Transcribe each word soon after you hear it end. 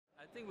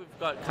think we've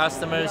got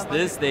customers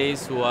these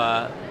days who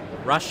are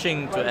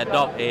rushing to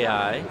adopt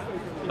AI,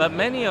 but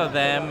many of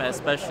them,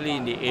 especially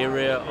in the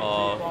area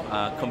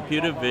of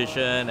computer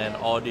vision and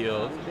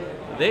audio,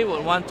 they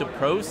would want to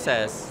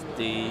process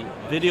the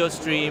video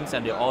streams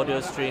and the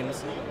audio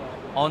streams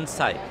on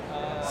site.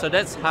 So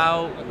that's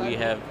how we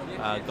have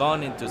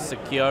gone into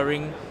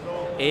securing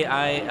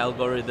AI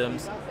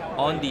algorithms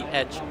on the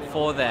edge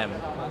for them,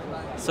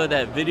 so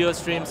that video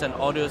streams and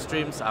audio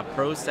streams are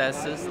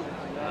processes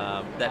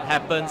that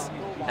happens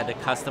at the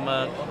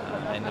customer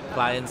and the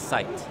client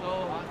site.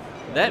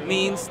 That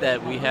means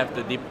that we have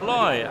to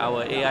deploy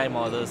our AI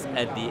models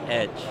at the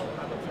edge.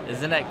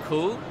 Isn't that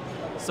cool?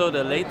 So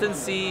the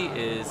latency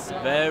is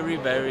very,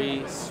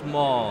 very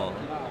small,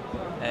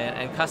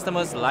 and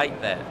customers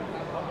like that.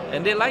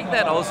 And they like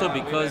that also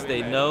because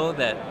they know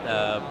that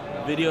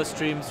video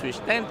streams, which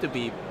tend to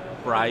be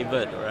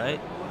private, right,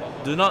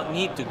 do not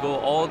need to go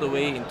all the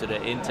way into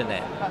the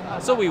internet.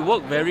 So we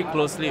work very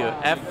closely with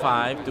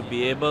F5 to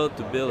be able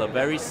to build a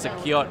very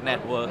secure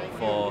network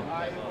for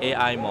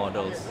AI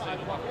models,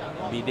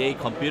 be they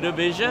computer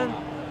vision,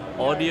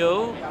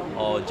 audio,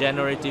 or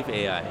generative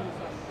AI.